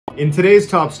In today's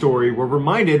top story, we're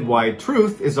reminded why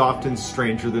truth is often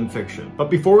stranger than fiction. But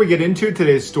before we get into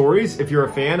today's stories, if you're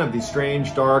a fan of the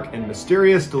strange, dark, and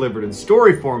mysterious delivered in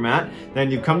story format, then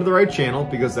you've come to the right channel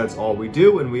because that's all we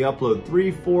do, and we upload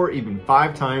 3, 4, even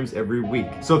 5 times every week.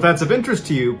 So if that's of interest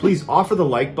to you, please offer the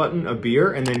like button a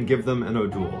beer and then give them an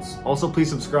O'Doul's. Also, please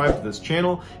subscribe to this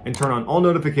channel and turn on all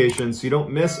notifications so you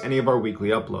don't miss any of our weekly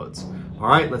uploads. All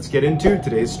right, let's get into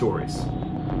today's stories.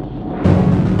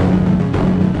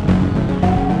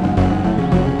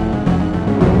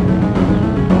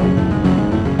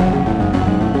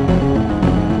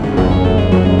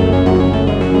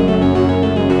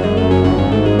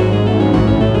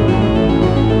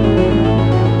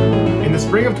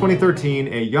 In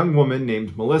 2013, a young woman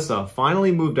named Melissa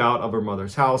finally moved out of her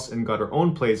mother's house and got her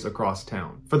own place across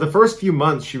town. For the first few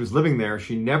months she was living there,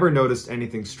 she never noticed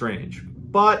anything strange.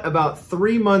 But about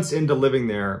 3 months into living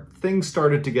there, things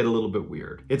started to get a little bit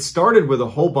weird. It started with a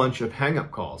whole bunch of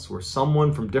hang-up calls where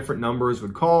someone from different numbers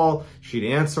would call, she'd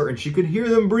answer, and she could hear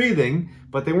them breathing,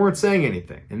 but they weren't saying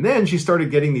anything. And then she started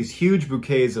getting these huge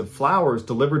bouquets of flowers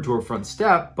delivered to her front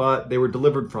step, but they were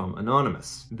delivered from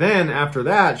anonymous. Then after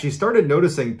that, she started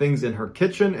noticing things in her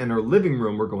kitchen and her living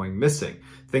room were going missing.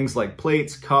 Things like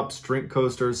plates, cups, drink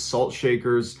coasters, salt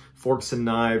shakers, forks and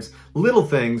knives, little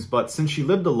things, but since she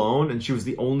lived alone and she was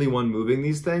the only one moving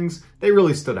these things, they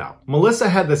really stood out. Melissa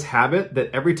had this habit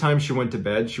that every time she went to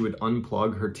bed, she would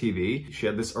unplug her TV. She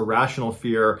had this irrational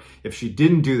fear if she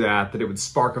didn't do that, that it would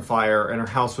spark a fire and her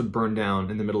house would burn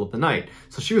down in the middle of the night.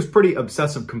 So she was pretty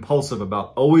obsessive compulsive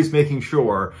about always making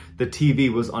sure the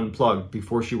TV was unplugged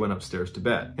before she went upstairs to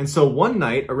bed. And so one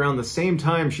night, around the same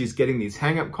time she's getting these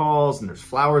hang-up calls and there's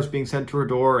flowers being sent to her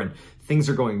door and things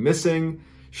are going missing,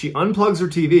 she unplugs her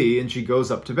TV and she goes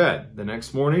up to bed. The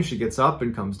next morning, she gets up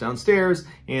and comes downstairs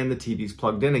and the TV's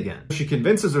plugged in again. She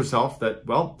convinces herself that,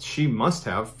 well, she must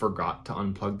have forgot to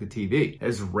unplug the TV.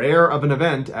 As rare of an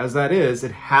event as that is,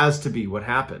 it has to be what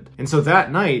happened. And so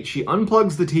that night, she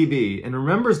unplugs the TV and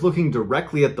remembers looking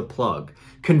directly at the plug,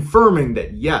 confirming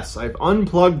that, yes, I've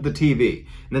unplugged the TV.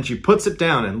 And then she puts it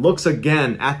down and looks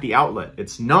again at the outlet.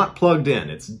 It's not plugged in.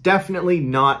 It's definitely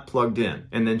not plugged in.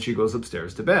 And then she goes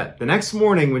upstairs to bed. The next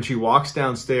morning when she walks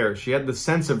downstairs, she had the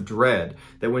sense of dread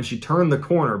that when she turned the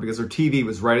corner, because her TV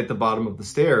was right at the bottom of the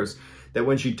stairs, that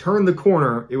when she turned the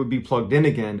corner, it would be plugged in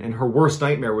again and her worst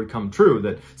nightmare would come true,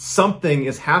 that something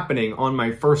is happening on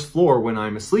my first floor when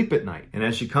I'm asleep at night. And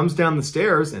as she comes down the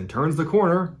stairs and turns the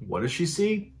corner, what does she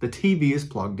see? The TV is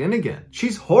plugged in again.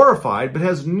 She's horrified, but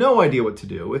has no idea what to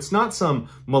do. It's not some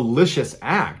malicious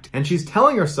act. And she's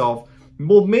telling herself,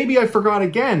 well, maybe I forgot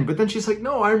again, but then she's like,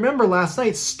 no, I remember last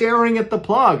night staring at the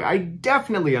plug. I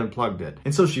definitely unplugged it.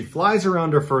 And so she flies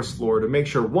around her first floor to make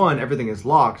sure, 1, everything is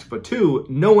locked, but 2,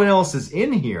 no one else is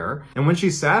in here. And when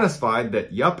she's satisfied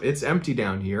that, yup, it's empty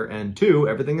down here, and 2,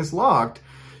 everything is locked,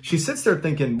 she sits there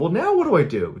thinking, well, now what do I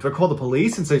do? Do I call the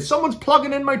police and say, someone's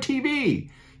plugging in my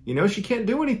TV? You know, she can't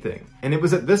do anything. And it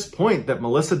was at this point that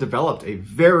Melissa developed a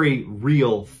very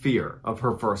real fear of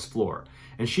her first floor.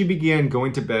 And she began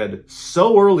going to bed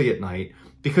so early at night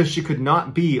because she could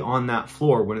not be on that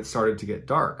floor when it started to get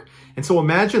dark. And so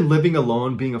imagine living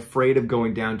alone, being afraid of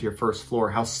going down to your first floor,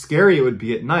 how scary it would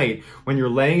be at night when you're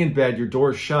laying in bed, your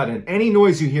door's shut, and any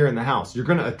noise you hear in the house, you're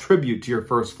gonna attribute to your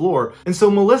first floor. And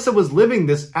so Melissa was living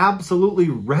this absolutely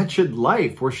wretched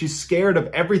life where she's scared of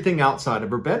everything outside of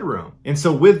her bedroom. And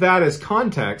so with that as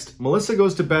context, Melissa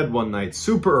goes to bed one night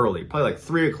super early, probably like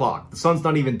 3 o'clock. The sun's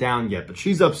not even down yet, but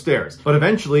she's upstairs. But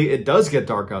eventually it does get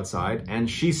dark outside and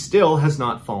she still has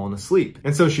not fallen asleep.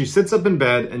 And so she sits up in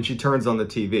bed and she turns on the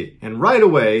TV. And right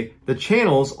away, the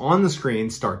channels on the screen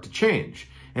start to change.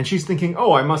 And she's thinking,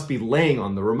 oh, I must be laying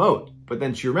on the remote. But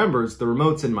then she remembers the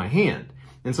remote's in my hand.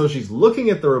 And so she's looking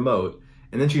at the remote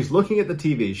and then she's looking at the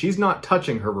TV. She's not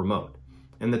touching her remote.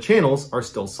 And the channels are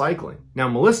still cycling. Now,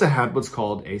 Melissa had what's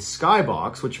called a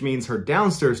skybox, which means her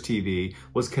downstairs TV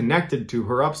was connected to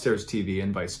her upstairs TV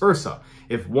and vice versa.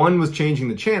 If one was changing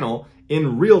the channel,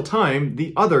 in real time,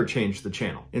 the other changed the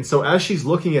channel. And so as she's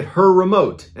looking at her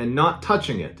remote and not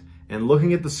touching it, and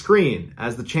looking at the screen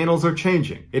as the channels are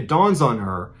changing, it dawns on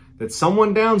her that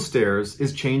someone downstairs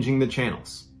is changing the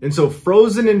channels. And so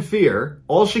frozen in fear,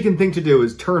 all she can think to do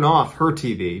is turn off her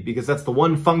TV because that's the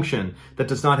one function that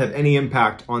does not have any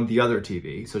impact on the other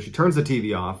TV. So she turns the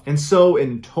TV off. And so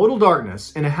in total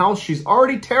darkness, in a house she's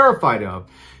already terrified of,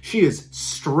 she is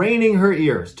straining her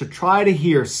ears to try to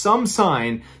hear some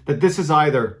sign that this is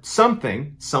either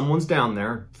someone's down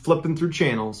there flipping through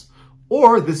channels,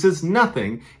 or this is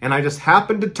nothing, and I just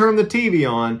happened to turn the TV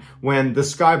on when the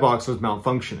skybox was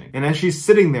malfunctioning. And as she's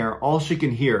sitting there, all she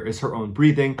can hear is her own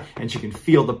breathing, and she can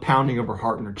feel the pounding of her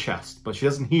heart in her chest. But she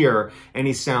doesn't hear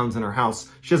any sounds in her house.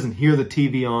 She doesn't hear the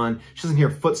TV on. She doesn't hear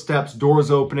footsteps, doors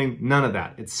opening, none of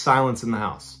that. It's silence in the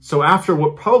house. So after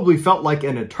what probably felt like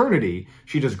an eternity,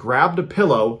 she just grabbed a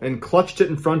pillow and clutched it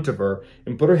in front of her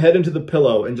and put her head into the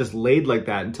pillow and just laid like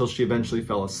that until she eventually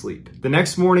fell asleep. The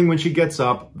next morning when she gets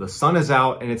up, the sun is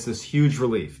out, and it's this huge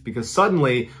relief because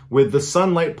suddenly, with the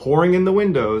sunlight pouring in the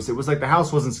windows, it was like the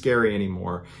house wasn't scary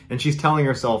anymore. And she's telling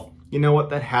herself, you know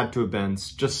what, that had to have been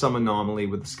just some anomaly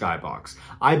with the skybox.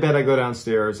 I bet I go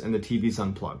downstairs and the TV's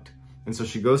unplugged. And so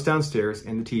she goes downstairs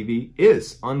and the TV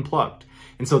is unplugged.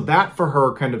 And so that for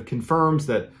her kind of confirms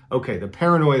that, okay, the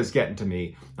paranoia is getting to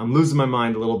me. I'm losing my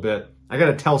mind a little bit. I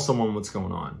gotta tell someone what's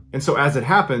going on. And so as it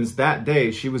happens, that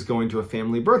day she was going to a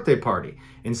family birthday party.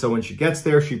 And so when she gets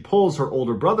there, she pulls her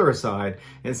older brother aside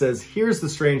and says, here's the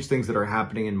strange things that are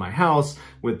happening in my house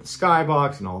with the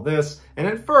skybox and all this. And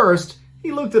at first,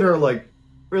 he looked at her like,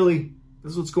 really?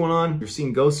 This is what's going on? You're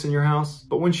seeing ghosts in your house?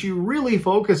 But when she really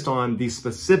focused on the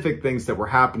specific things that were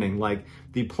happening, like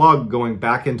the plug going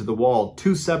back into the wall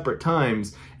 2 separate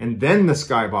times, and then the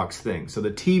skybox thing. So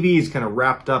the TV is kind of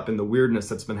wrapped up in the weirdness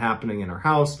that's been happening in her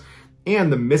house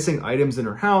and the missing items in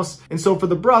her house. And so for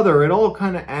the brother, it all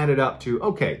kind of added up to,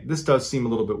 okay, this does seem a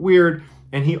little bit weird.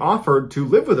 And he offered to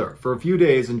live with her for a few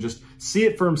days and just see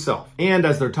it for himself. And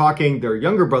as they're talking, their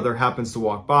younger brother happens to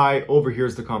walk by,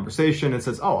 overhears the conversation, and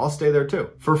says, oh, I'll stay there too.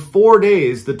 For 4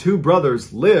 days, the two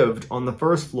brothers lived on the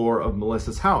first floor of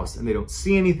Melissa's house, and they don't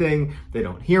see anything, they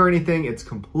don't hear anything, it's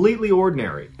completely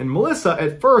ordinary. And Melissa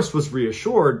at first was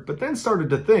reassured, but then started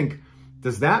to think,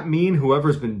 does that mean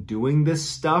whoever's been doing this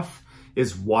stuff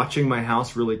is watching my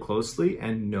house really closely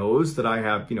and knows that I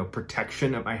have,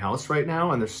 protection at my house right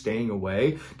now and they're staying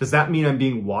away? Does that mean I'm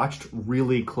being watched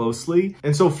really closely?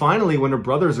 And so finally, when her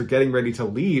brothers are getting ready to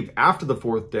leave after the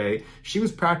 4th day, she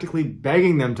was practically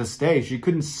begging them to stay. She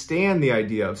couldn't stand the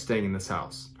idea of staying in this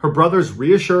house. Her brothers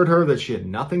reassured her that she had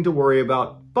nothing to worry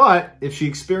about, but if she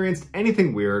experienced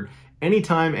anything weird,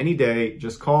 anytime, any day,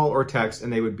 just call or text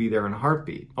and they would be there in a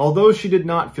heartbeat. Although she did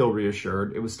not feel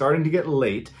reassured, it was starting to get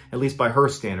late, at least by her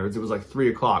standards. It was like 3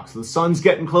 o'clock, so the sun's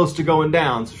getting close to going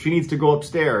down, so she needs to go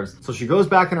upstairs. So she goes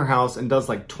back in her house and does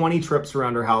like 20 trips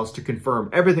around her house to confirm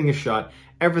everything is shut,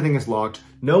 everything is locked,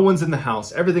 no one's in the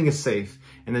house, everything is safe,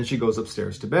 and then she goes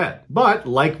upstairs to bed. But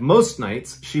like most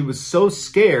nights, she was so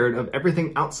scared of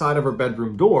everything outside of her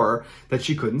bedroom door that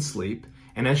she couldn't sleep.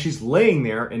 And as she's laying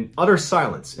there in utter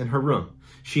silence in her room,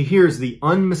 she hears the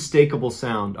unmistakable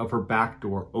sound of her back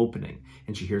door opening.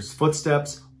 And she hears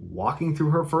footsteps walking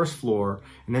through her first floor.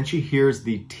 And then she hears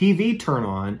the TV turn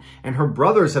on. And her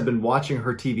brothers have been watching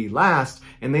her TV last,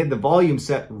 and they had the volume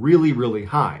set really, really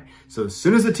high. So as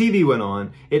soon as the TV went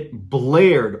on, it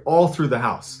blared all through the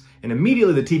house. And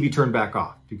immediately the TV turned back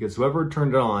off because whoever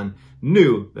turned it on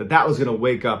knew that that was going to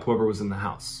wake up whoever was in the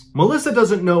house. Melissa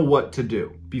doesn't know what to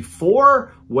do.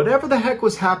 Before, whatever the heck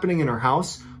was happening in her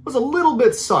house was a little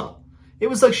bit subtle. It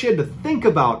was like she had to think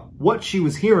about what she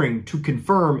was hearing to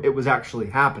confirm it was actually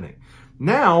happening.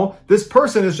 Now, this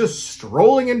person is just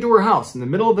strolling into her house in the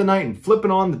middle of the night and flipping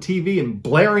on the TV and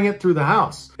blaring it through the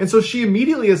house. And so she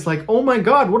immediately is like, oh my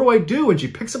God, what do I do? And she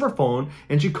picks up her phone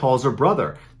and she calls her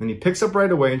brother. Then he picks up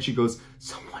right away and she goes,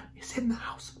 someone is in the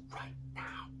house right now.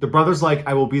 The brother's like,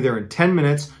 I will be there in 10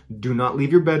 minutes. Do not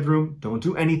leave your bedroom. Don't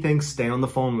do anything. Stay on the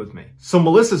phone with me. So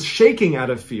Melissa's shaking out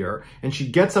of fear, and she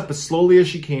gets up as slowly as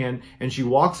she can, and she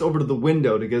walks over to the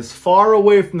window to get as far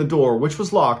away from the door, which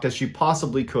was locked, as she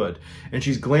possibly could. And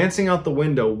she's glancing out the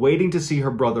window, waiting to see her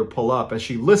brother pull up as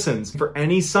she listens for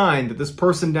any sign that this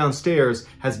person downstairs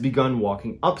has begun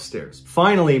walking upstairs.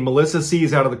 Finally, Melissa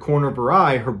sees out of the corner of her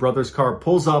eye her brother's car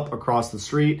pulls up across the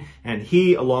street, and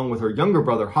he, along with her younger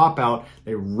brother, hop out.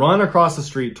 They run across the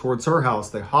street towards her house.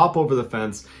 They hop over the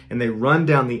fence and they run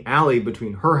down the alley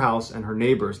between her house and her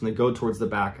neighbors, and they go towards the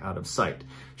back out of sight.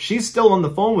 She's still on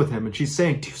the phone with him and she's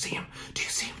saying, do you see him? Do you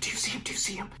see him? Do you see him? Do you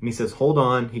see him? And he says, hold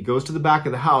on. He goes to the back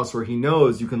of the house where he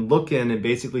knows you can look in and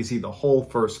basically see the whole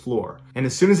first floor. And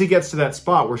as soon as he gets to that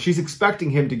spot where she's expecting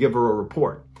him to give her a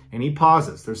report, and he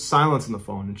pauses, there's silence on the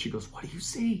phone, and she goes, what do you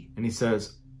see? And he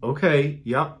says, okay,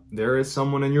 yep, there is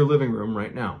someone in your living room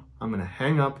right now. I'm going to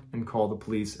hang up and call the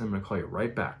police, and I'm going to call you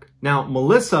right back. Now,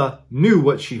 Melissa knew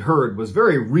what she heard was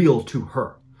very real to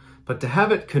her, but to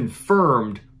have it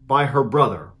confirmed by her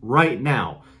brother right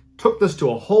now took this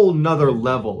to a whole nother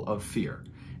level of fear.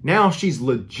 Now she's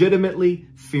legitimately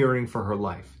fearing for her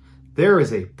life. There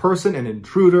is a person, an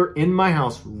intruder in my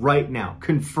house right now.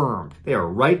 Confirmed. They are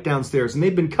right downstairs and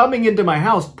they've been coming into my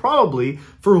house probably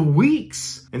for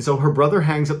weeks. And so her brother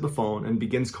hangs up the phone and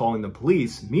begins calling the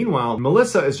police. Meanwhile,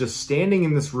 Melissa is just standing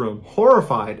in this room,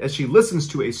 horrified as she listens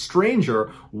to a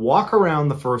stranger walk around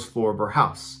the first floor of her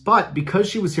house. But because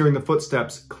she was hearing the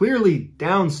footsteps clearly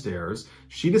downstairs,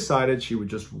 she decided she would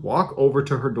just walk over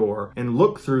to her door and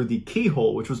look through the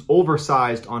keyhole, which was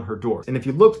oversized on her door. And if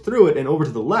you looked through it and over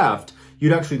to the left,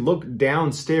 you'd actually look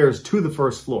downstairs to the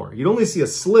first floor. You'd only see a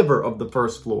sliver of the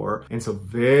first floor. And so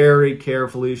very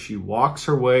carefully, she walks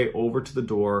her way over to the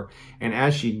door. And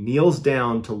as she kneels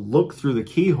down to look through the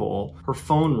keyhole, her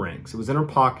phone rings. It was in her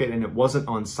pocket and it wasn't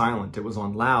on silent. It was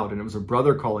on loud and it was her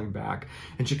brother calling back.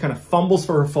 And she kind of fumbles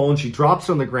for her phone. She drops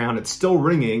it on the ground. It's still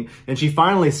ringing and she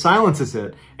finally silences it.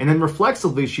 And then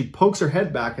reflexively, she pokes her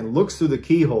head back and looks through the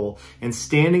keyhole, and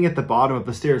standing at the bottom of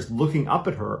the stairs looking up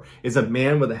at her is a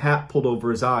man with a hat pulled over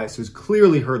his eyes who's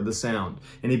clearly heard the sound,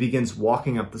 and he begins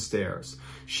walking up the stairs.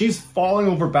 She's falling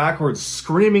over backwards,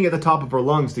 screaming at the top of her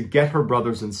lungs to get her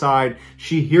brothers inside.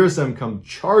 She hears them come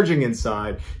charging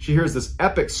inside. She hears this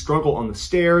epic struggle on the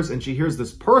stairs, and she hears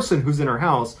this person who's in her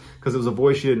house, because it was a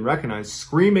voice she didn't recognize,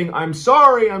 screaming, "I'm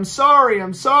sorry, I'm sorry,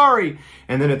 I'm sorry."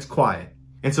 And then it's quiet.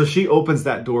 And so she opens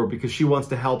that door because she wants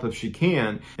to help if she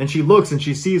can. And she looks and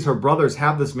she sees her brothers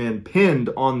have this man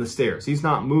pinned on the stairs. He's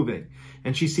not moving.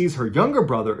 And she sees her younger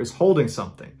brother is holding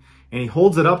something. And he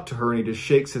holds it up to her and he just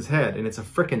shakes his head. And it's a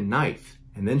frickin' knife.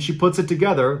 And then she puts it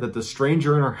together that the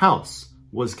stranger in her house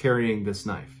was carrying this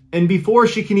knife. And before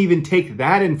she can even take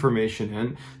that information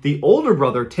in, the older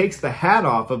brother takes the hat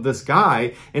off of this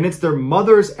guy, and it's their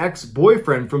mother's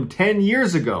ex-boyfriend from 10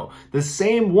 years ago. The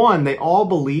same one they all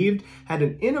believed had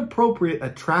an inappropriate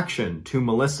attraction to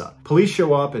Melissa. Police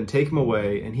show up and take him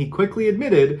away, and he quickly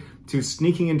admitted to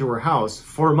sneaking into her house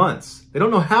for months. They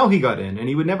don't know how he got in, and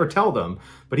he would never tell them,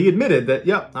 but he admitted that,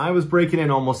 yep, I was breaking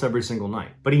in almost every single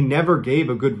night. But he never gave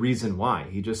a good reason why.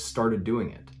 He just started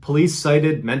doing it. Police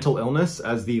cited mental illness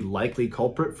as the likely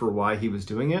culprit for why he was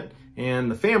doing it,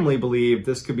 and the family believed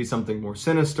this could be something more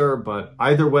sinister, but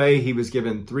either way, he was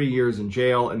given 3 years in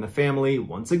jail, and the family,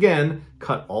 once again,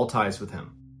 cut all ties with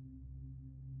him.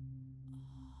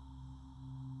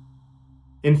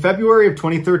 In February of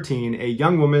 2013, a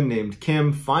young woman named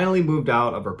Kim finally moved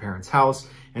out of her parents' house,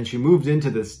 and she moved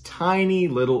into this tiny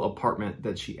little apartment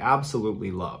that she absolutely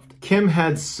loved. Kim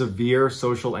had severe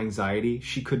social anxiety.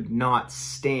 She could not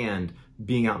stand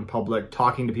being out in public,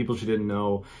 talking to people she didn't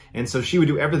know. And so she would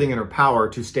do everything in her power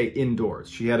to stay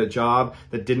indoors. She had a job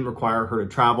that didn't require her to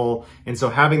travel. And so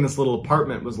having this little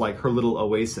apartment was like her little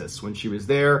oasis. When she was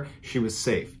there, she was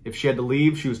safe. If she had to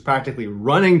leave, she was practically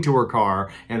running to her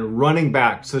car and running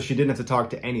back so she didn't have to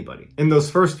talk to anybody. In those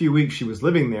first few weeks she was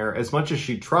living there, as much as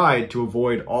she tried to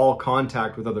avoid all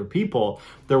contact with other people,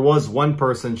 there was one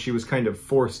person she was kind of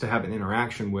forced to have an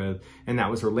interaction with, and that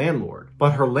was her landlord.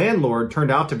 But her landlord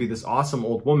turned out to be this awesome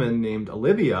old woman named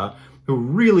Olivia, who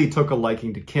really took a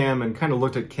liking to Kim and kind of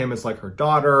looked at Kim as like her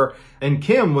daughter. And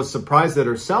Kim was surprised at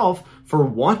herself for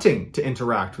wanting to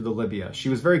interact with Olivia. She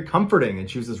was very comforting and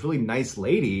she was this really nice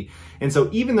lady. And so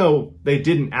even though they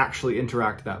didn't actually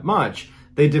interact that much,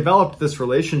 they developed this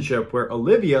relationship where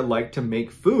Olivia liked to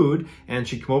make food, and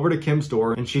she'd come over to Kim's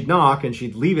door and she'd knock and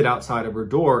she'd leave it outside of her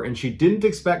door, and she didn't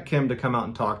expect Kim to come out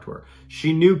and talk to her.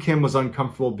 She knew Kim was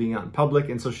uncomfortable being out in public,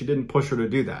 and so she didn't push her to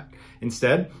do that.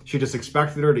 Instead, she just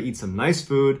expected her to eat some nice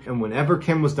food, and whenever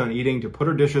Kim was done eating, to put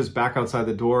her dishes back outside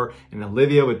the door, and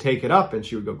Olivia would take it up and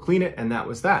she would go clean it, and that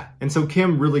was that. And so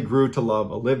Kim really grew to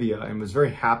love Olivia and was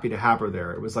very happy to have her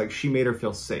there. It was like she made her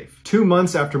feel safe. 2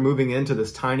 months after moving into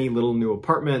this tiny little new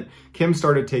apartment, Kim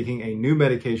started taking a new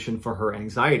medication for her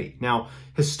anxiety. Now,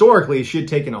 historically, she had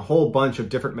taken a whole bunch of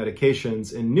different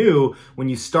medications and knew when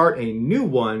you start a new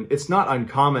one, it's not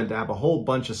uncommon to have a whole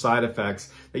bunch of side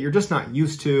effects that you're just not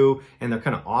used to, and they're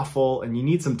kind of awful, and you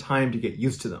need some time to get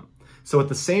used to them. So at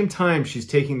the same time she's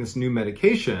taking this new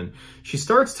medication, she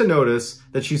starts to notice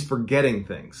that she's forgetting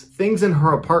things. Things in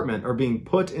her apartment are being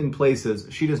put in places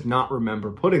she does not remember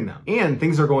putting them. And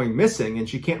things are going missing and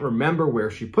she can't remember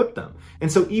where she put them.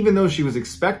 And so even though she was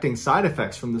expecting side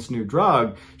effects from this new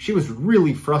drug, she was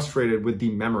really frustrated with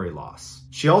the memory loss.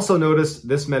 She also noticed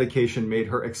this medication made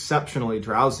her exceptionally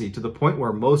drowsy, to the point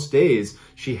where most days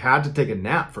she had to take a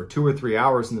nap for 2 or 3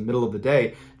 hours in the middle of the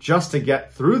day just to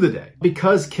get through the day.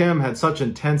 Because Kim had such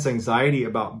intense anxiety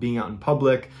about being out in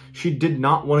public, She did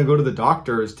not want to go to the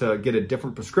doctors to get a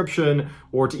different prescription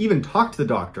or to even talk to the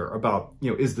doctor about,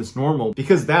 is this normal?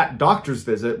 Because that doctor's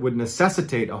visit would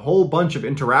necessitate a whole bunch of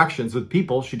interactions with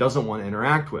people she doesn't want to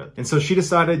interact with. And so she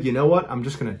decided, you know what? I'm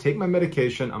just going to take my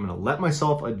medication. I'm going to let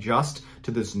myself adjust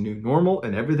to this new normal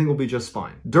and everything will be just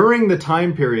fine. During the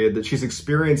time period that she's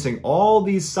experiencing all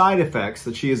these side effects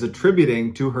that she is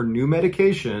attributing to her new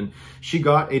medication, she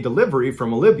got a delivery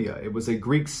from Olivia. It was a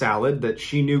Greek salad that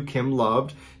she knew Kim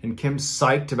loved, and Kim's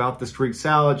psyched about this Greek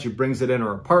salad. She brings it in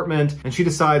her apartment and she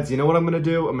decides, you know what I'm going to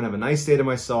do? I'm going to have a nice day to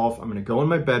myself. I'm going to go in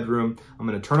my bedroom. I'm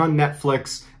going to turn on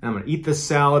Netflix and I'm going to eat this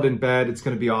salad in bed. It's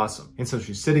going to be awesome. And so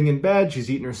she's sitting in bed,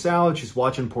 she's eating her salad, she's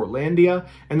watching Portlandia,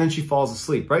 and then she falls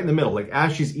asleep right in the middle. Like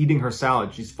as she's eating her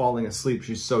salad, she's falling asleep.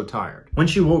 She's so tired. When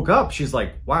she woke up, she's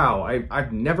like, wow,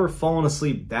 I've never fallen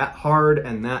asleep that hard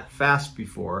and that fast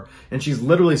before. And she's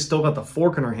literally still got the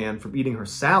fork in her hand from eating her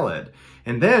salad.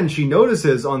 And then she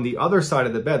notices on the other side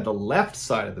of the bed, the left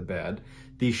side of the bed,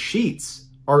 the sheets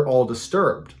are all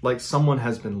disturbed, like someone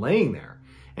has been laying there.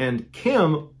 And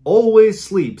Kim always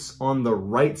sleeps on the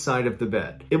right side of the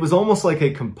bed. It was almost like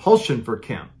a compulsion for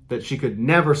Kim that she could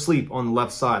never sleep on the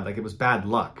left side, like it was bad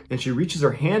luck. And she reaches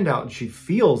her hand out and she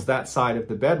feels that side of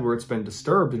the bed where it's been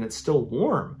disturbed and it's still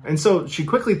warm. And so she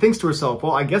quickly thinks to herself,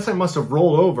 well, I guess I must have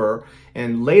rolled over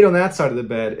and laid on that side of the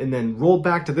bed and then rolled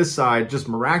back to this side, just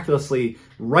miraculously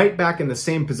right back in the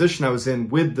same position I was in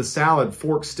with the salad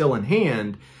fork still in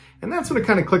hand. And that's when it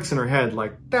kind of clicks in her head,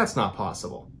 like, that's not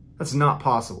possible. That's not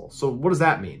possible. So what does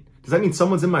that mean? Does that mean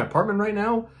someone's in my apartment right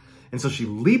now? And so she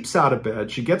leaps out of bed,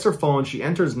 she gets her phone, she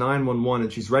enters 911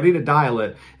 and she's ready to dial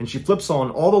it, and she flips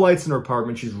on all the lights in her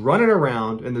apartment, she's running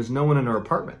around and there's no one in her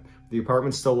apartment. The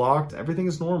apartment's still locked, everything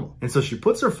is normal. And so she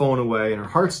puts her phone away and her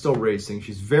heart's still racing.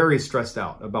 She's very stressed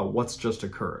out about what's just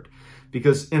occurred.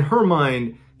 Because in her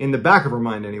mind, in the back of her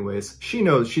mind anyways, she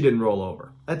knows she didn't roll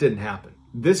over. That didn't happen.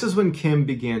 This is when Kim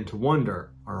began to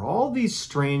wonder, are all these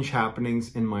strange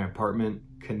happenings in my apartment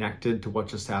connected to what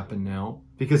just happened now?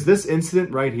 Because this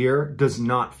incident right here does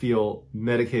not feel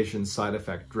medication side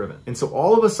effect driven. And so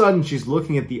all of a sudden she's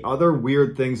looking at the other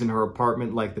weird things in her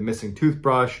apartment, like the missing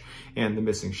toothbrush and the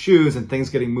missing shoes and things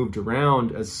getting moved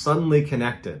around, as suddenly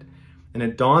connected. And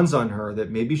it dawns on her that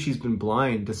maybe she's been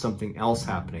blind to something else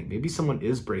happening. Maybe someone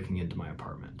is breaking into my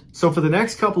apartment. So for the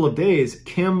next couple of days,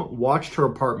 Kim watched her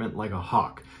apartment like a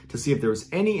hawk to see if there was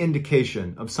any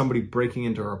indication of somebody breaking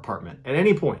into her apartment at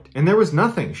any point. And there was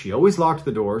nothing. She always locked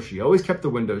the door. She always kept the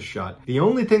windows shut. The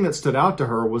only thing that stood out to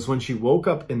her was when she woke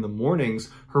up in the mornings,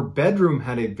 her bedroom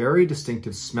had a very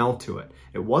distinctive smell to it.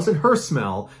 It wasn't her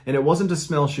smell, and it wasn't a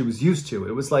smell she was used to.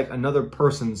 It was like another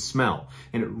person's smell,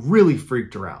 and it really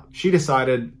freaked her out. She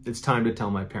decided, it's time to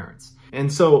tell my parents.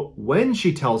 And so when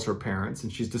she tells her parents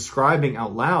and she's describing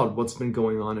out loud what's been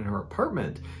going on in her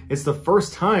apartment, it's the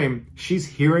first time she's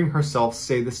hearing herself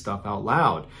say this stuff out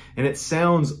loud. And it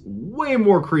sounds way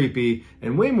more creepy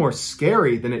and way more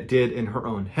scary than it did in her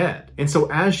own head. And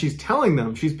so as she's telling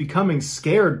them, she's becoming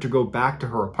scared to go back to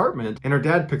her apartment. And her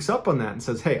dad picks up on that and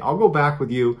says, hey, I'll go back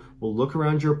with you. We'll look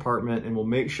around your apartment and we'll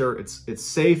make sure it's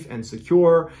safe and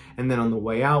secure. And then on the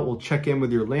way out, we'll check in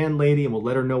with your landlady and we'll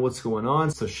let her know what's going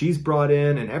on. So she's brought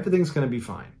in and everything's going to be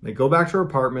fine. They go back to her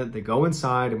apartment, they go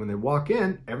inside, and when they walk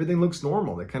in, everything looks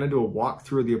normal. They kind of do a walk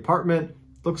through the apartment,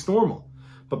 looks normal.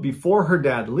 But before her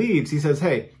dad leaves, he says,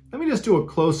 hey, let me just do a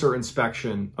closer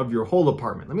inspection of your whole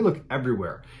apartment. Let me look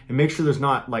everywhere and make sure there's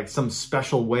not like some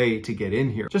special way to get in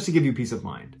here, just to give you peace of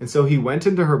mind. And so he went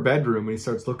into her bedroom and he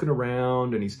starts looking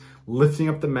around and he's lifting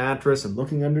up the mattress and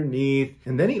looking underneath.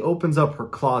 And then he opens up her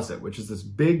closet, which is this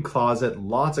big closet,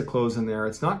 lots of clothes in there.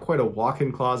 It's not quite a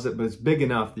walk-in closet, but it's big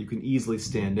enough that you can easily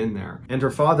stand in there. And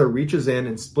her father reaches in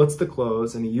and splits the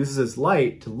clothes and he uses his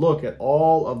light to look at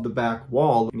all of the back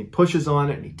wall. And he pushes on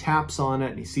it and he taps on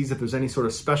it and he sees if there's any sort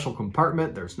of special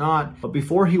compartment. There's not. But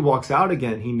before he walks out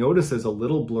again, he notices a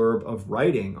little blurb of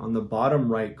writing on the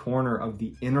bottom right corner of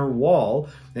the inner wall,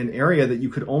 an area that you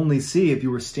could only see if you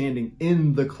were standing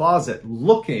in the closet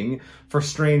looking for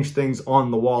strange things on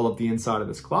the wall of the inside of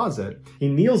this closet. He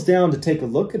kneels down to take a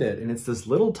look at it, and it's this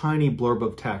little tiny blurb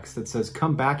of text that says,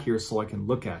 come back here so I can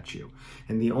look at you.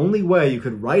 And the only way you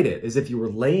could write it is if you were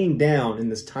laying down in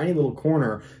this tiny little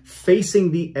corner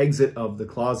facing the exit of the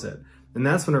closet. And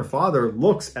that's when her father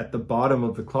looks at the bottom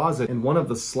of the closet and one of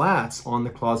the slats on the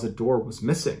closet door was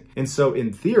missing. And so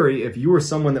in theory, if you were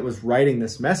someone that was writing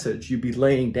this message, you'd be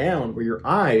laying down where your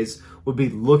eyes would be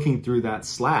looking through that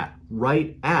slat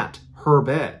right at her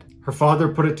bed. Her father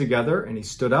put it together and he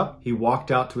stood up. He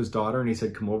walked out to his daughter and he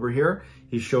said, come over here.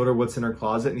 He showed her what's in her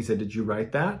closet and he said, did you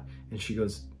write that? And she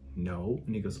goes, No.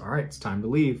 And he goes, all right, it's time to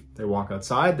leave. They walk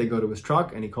outside, they go to his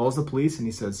truck, and he calls the police and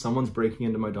he says, someone's breaking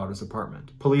into my daughter's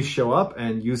apartment. Police show up,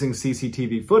 and using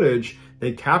CCTV footage,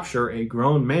 they capture a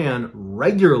grown man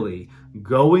regularly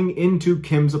going into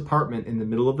Kim's apartment in the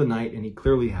middle of the night, and he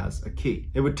clearly has a key.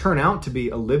 It would turn out to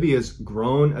be Olivia's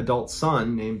grown adult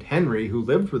son named Henry, who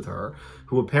lived with her,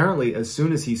 who apparently, as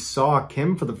soon as he saw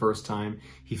Kim for the first time,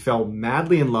 he fell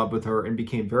madly in love with her and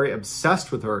became very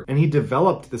obsessed with her. And he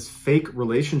developed this fake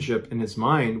relationship in his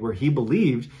mind where he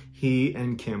believed he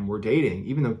and Kim were dating,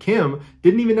 even though Kim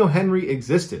didn't even know Henry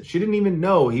existed. She didn't even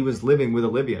know he was living with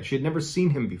Olivia. She had never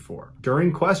seen him before.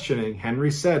 During questioning,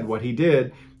 Henry said what he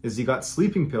did is he got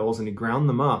sleeping pills and he ground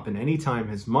them up, and anytime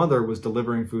his mother was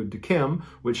delivering food to Kim,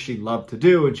 which she loved to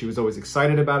do, and she was always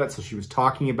excited about it, so she was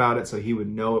talking about it so he would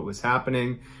know it was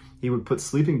happening, he would put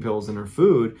sleeping pills in her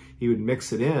food, he would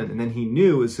mix it in, and then he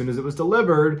knew as soon as it was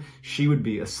delivered, she would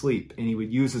be asleep, and he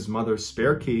would use his mother's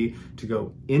spare key to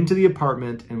go into the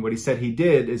apartment, and what he said he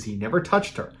did is he never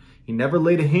touched her. He never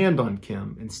laid a hand on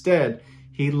Kim. Instead,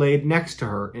 he laid next to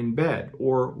her in bed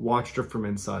or watched her from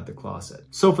inside the closet.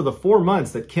 So for the 4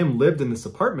 months that Kim lived in this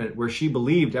apartment, where she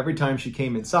believed every time she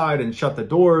came inside and shut the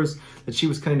doors that she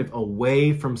was kind of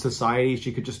away from society,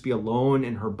 she could just be alone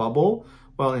in her bubble,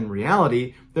 well, in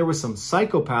reality, there was some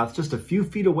psychopath just a few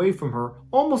feet away from her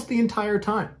almost the entire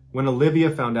time. When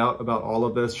Olivia found out about all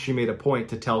of this, she made a point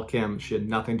to tell Kim she had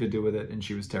nothing to do with it and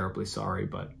she was terribly sorry,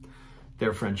 but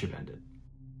their friendship ended.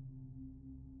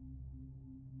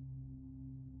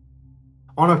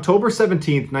 On October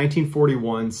 17th,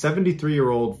 1941,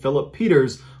 73-year-old Philip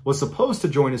Peters was supposed to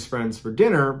join his friends for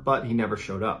dinner, but he never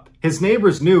showed up. His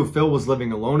neighbors knew Phil was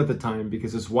living alone at the time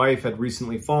because his wife had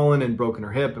recently fallen and broken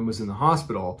her hip and was in the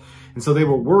hospital. And so they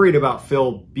were worried about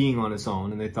Phil being on his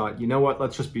own, and they thought, you know what,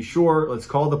 let's just be sure, let's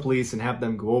call the police and have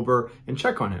them go over and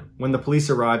check on him. When the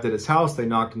police arrived at his house, they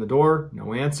knocked on the door,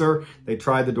 no answer. They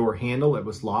tried the door handle, it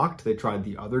was locked. They tried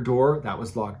the other door, that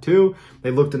was locked too. They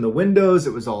looked in the windows,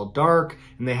 it was all dark,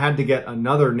 and they had to get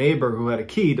another neighbor who had a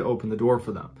key to open the door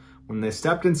for them. When they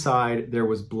stepped inside, there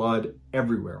was blood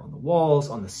everywhere, on the walls,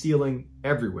 on the ceiling,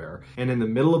 everywhere. And in the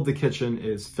middle of the kitchen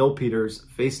is Phil Peters,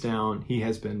 face down. He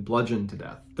has been bludgeoned to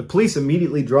death. The police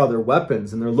immediately draw their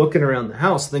weapons and they're looking around the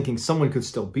house thinking someone could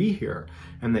still be here.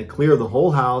 And they clear the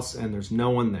whole house and there's no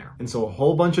one there. And so a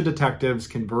whole bunch of detectives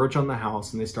converge on the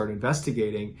house and they start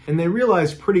investigating. And they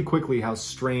realize pretty quickly how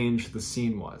strange the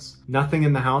scene was. Nothing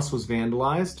in the house was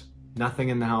vandalized. Nothing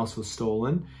in the house was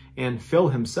stolen. And Phil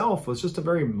himself was just a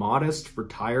very modest,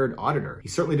 retired auditor. He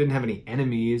certainly didn't have any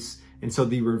enemies, and so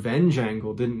the revenge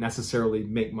angle didn't necessarily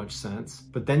make much sense.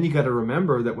 But then you got to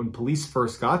remember that when police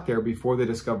first got there before they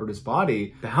discovered his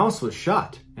body, the house was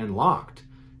shut and locked,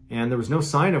 and there was no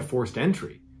sign of forced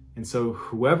entry. And so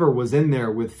whoever was in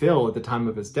there with Phil at the time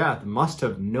of his death must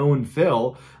have known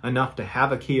Phil enough to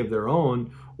have a key of their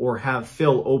own or have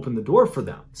Phil open the door for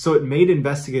them. So it made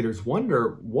investigators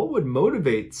wonder what would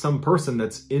motivate some person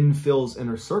that's in Phil's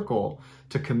inner circle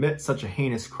to commit such a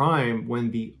heinous crime when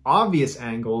the obvious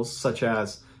angles, such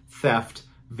as theft,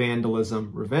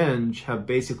 vandalism, revenge, have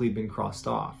basically been crossed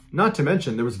off. Not to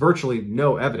mention, there was virtually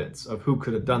no evidence of who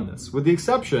could have done this, with the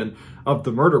exception of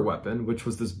the murder weapon, which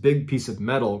was this big piece of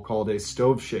metal called a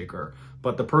stove shaker.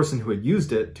 But the person who had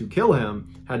used it to kill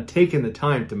him had taken the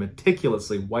time to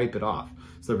meticulously wipe it off.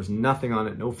 So there was nothing on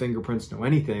it, no fingerprints, no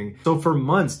anything. So for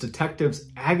months, detectives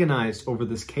agonized over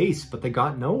this case, but they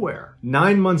got nowhere.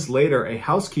 9 months later, a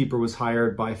housekeeper was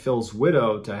hired by Phil's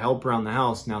widow to help around the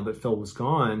house now that Phil was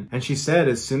gone. And she said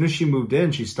as soon as she moved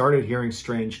in, she started hearing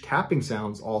strange tapping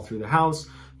sounds all through the house,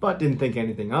 but didn't think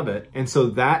anything of it. And so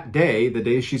that day, the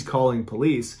day she's calling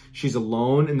police, she's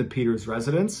alone in the Peters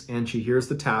residence and she hears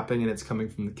the tapping and it's coming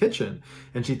from the kitchen.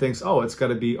 And she thinks, oh, it's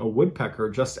gotta be a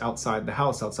woodpecker just outside the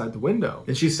house, outside the window.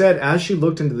 And she said, as she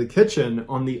looked into the kitchen,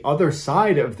 on the other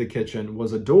side of the kitchen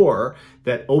was a door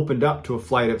that opened up to a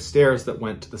flight of stairs that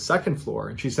went to the second floor.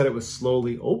 And she said it was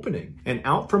slowly opening. And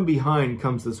out from behind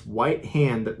comes this white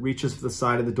hand that reaches for the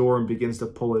side of the door and begins to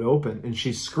pull it open. And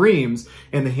she screams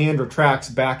and the hand retracts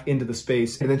back into the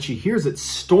space, and then she hears it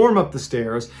storm up the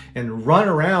stairs and run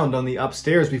around on the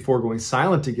upstairs before going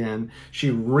silent again.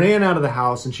 She ran out of the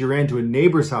house and she ran to a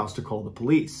neighbor's house to call the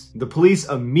police. The police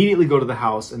immediately go to the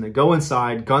house and they go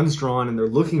inside, guns drawn, and they're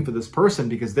looking for this person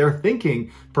because they're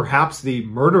thinking perhaps the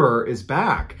murderer is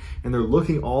back. And they're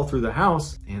looking all through the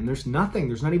house and there's nothing.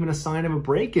 There's not even a sign of a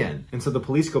break-in. And so the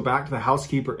police go back to the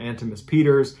housekeeper and to Miss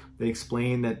Peters. They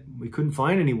explained that we couldn't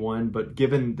find anyone, but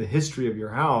given the history of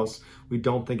your house, we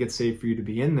don't think it's safe for you to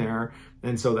be in there.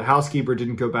 And so the housekeeper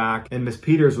didn't go back, and Miss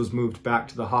Peters was moved back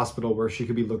to the hospital where she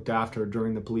could be looked after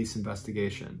during the police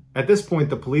investigation. At this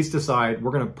point, the police decide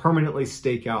we're going to permanently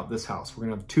stake out this house. We're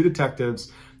going to have 2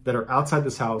 detectives that are outside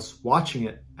this house watching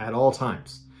it at all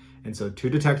times. And so 2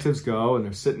 detectives go and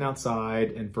they're sitting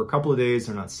outside, and for a couple of days,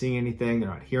 they're not seeing anything, they're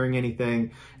not hearing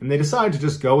anything, and they decide to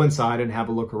just go inside and have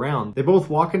a look around. They both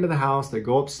walk into the house, they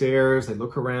go upstairs, they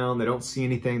look around, they don't see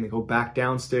anything, they go back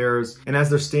downstairs, and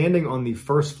as they're standing on the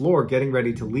first floor getting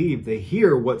ready to leave, they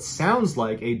hear what sounds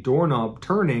like a doorknob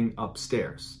turning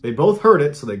upstairs. They both heard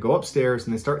it, so they go upstairs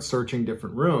and they start searching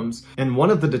different rooms, and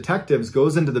one of the detectives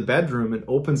goes into the bedroom and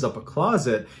opens up a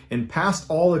closet, and past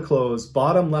all the clothes,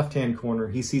 bottom left-hand corner,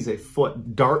 he sees a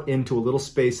foot dart into a little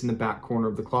space in the back corner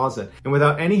of the closet. And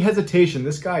without any hesitation,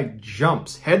 this guy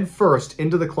jumps head first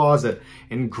into the closet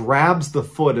and grabs the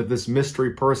foot of this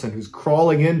mystery person who's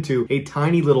crawling into a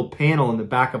tiny little panel in the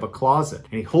back of a closet.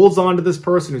 And he holds on to this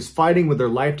person who's fighting with their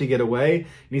life to get away, and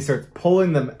he starts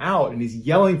pulling them out, and he's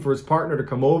yelling for his partner to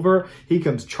come over. He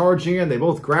comes charging in. They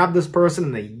both grab this person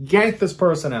and they yank this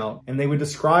person out, and they would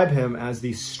describe him as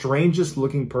the strangest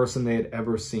looking person they had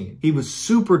ever seen. He was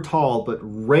super tall but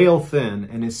rail thin,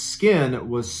 and his skin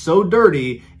was so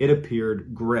dirty it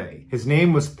appeared gray. His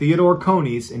name was Theodore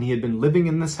Conies, and he had been living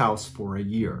in this house for a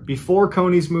year. Before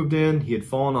Conies moved in, he had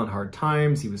fallen on hard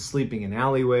times. He was sleeping in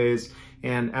alleyways,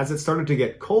 and as it started to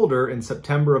get colder in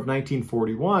September of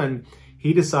 1941,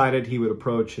 he decided he would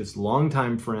approach his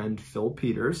longtime friend Phil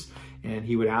Peters, and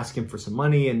he would ask him for some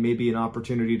money and maybe an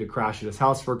opportunity to crash at his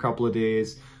house for a couple of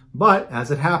days. But as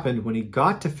it happened, when he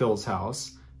got to Phil's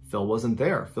house, Phil wasn't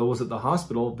there. Phil was at the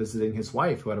hospital visiting his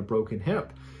wife who had a broken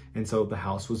hip. And so the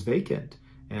house was vacant.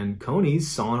 And Conies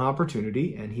saw an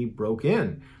opportunity and he broke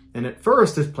in. And at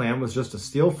first his plan was just to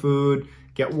steal food,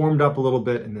 get warmed up a little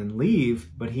bit, and then leave.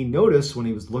 But he noticed when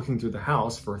he was looking through the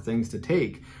house for things to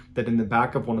take that in the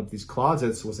back of one of these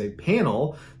closets was a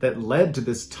panel that led to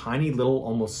this tiny little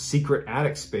almost secret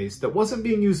attic space that wasn't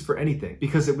being used for anything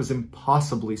because it was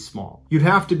impossibly small. You'd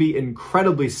have to be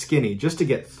incredibly skinny just to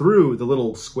get through the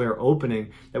little square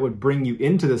opening that would bring you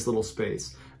into this little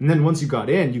space. And then once you got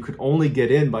in, you could only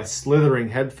get in by slithering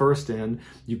head first in.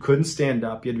 You couldn't stand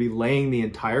up. You had to be laying the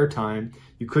entire time.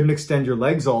 You couldn't extend your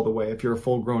legs all the way if you're a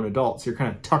full-grown adult. So you're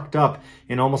kind of tucked up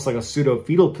in almost like a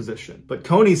pseudo-fetal position. But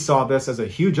Conies saw this as a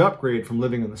huge upgrade from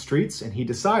living on the streets, and he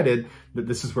decided that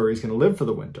this is where he's going to live for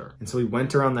the winter. And so he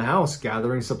went around the house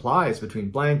gathering supplies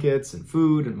between blankets and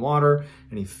food and water,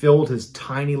 and he filled his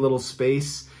tiny little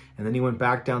space. And then he went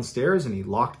back downstairs and he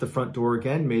locked the front door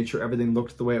again, made sure everything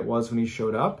looked the way it was when he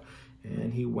showed up.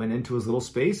 And he went into his little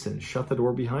space and shut the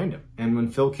door behind him. And when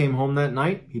Phil came home that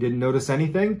night, he didn't notice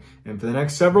anything. And for the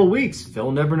next several weeks,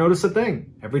 Phil never noticed a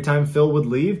thing. Every time Phil would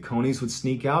leave, Conies would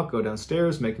sneak out, go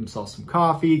downstairs, make himself some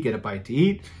coffee, get a bite to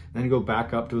eat, then go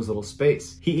back up to his little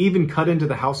space. He even cut into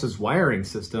the house's wiring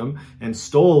system and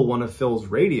stole one of Phil's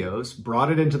radios,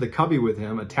 brought it into the cubby with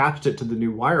him, attached it to the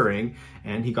new wiring,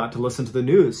 and he got to listen to the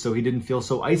news so he didn't feel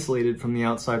so isolated from the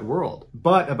outside world.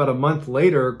 But about a month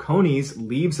later, Conies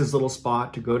leaves his little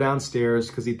spot to go downstairs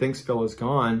because he thinks Phil is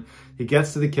gone. He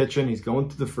gets to the kitchen, he's going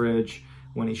to the fridge.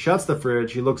 When he shuts the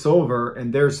fridge, he looks over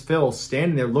and there's Phil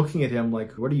standing there looking at him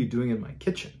like, what are you doing in my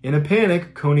kitchen? In a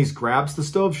panic, Conies grabs the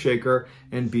stove shaker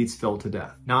and beats Phil to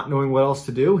death. Not knowing what else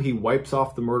to do, he wipes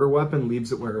off the murder weapon,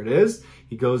 leaves it where it is.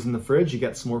 He goes in the fridge, he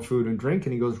gets some more food and drink,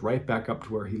 and he goes right back up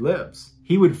to where he lives.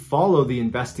 He would follow the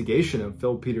investigation of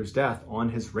Phil Peters' death on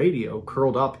his radio,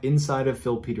 curled up inside of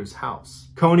Phil Peters' house.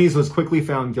 Conies was quickly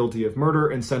found guilty of murder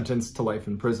and sentenced to life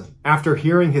in prison. After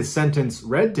hearing his sentence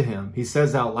read to him, he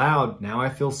says out loud, "Now I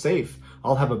feel safe.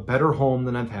 I'll have a better home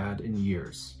than I've had in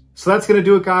years." So that's going to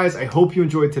do it, guys. I hope you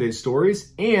enjoyed today's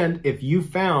stories. And if you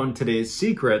found today's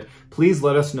secret, please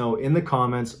let us know in the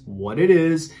comments what it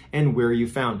is and where you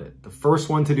found it. The first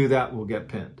one to do that will get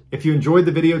pinned. If you enjoyed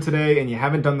the video today and you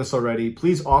haven't done this already,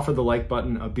 please offer the like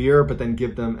button a beer, but then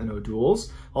give them an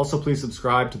O'Doul's. Also, please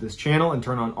subscribe to this channel and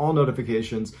turn on all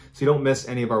notifications so you don't miss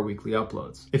any of our weekly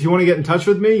uploads. If you want to get in touch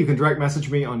with me, you can direct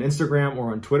message me on Instagram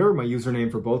or on Twitter. My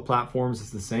username for both platforms is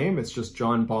the same. It's just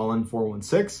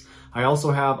JohnBallen416. I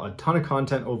also have a ton of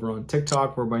content over on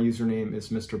TikTok where my username is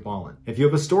MrBallen. If you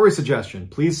have a story suggestion,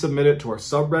 please submit it to our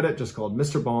subreddit just called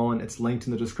MrBallen. It's linked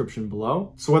in the description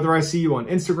below. So whether I see you on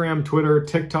Instagram, Twitter,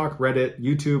 TikTok, Reddit,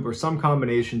 YouTube, or some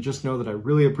combination, just know that I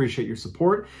really appreciate your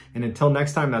support. And until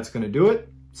next time, that's going to do it.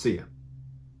 See ya.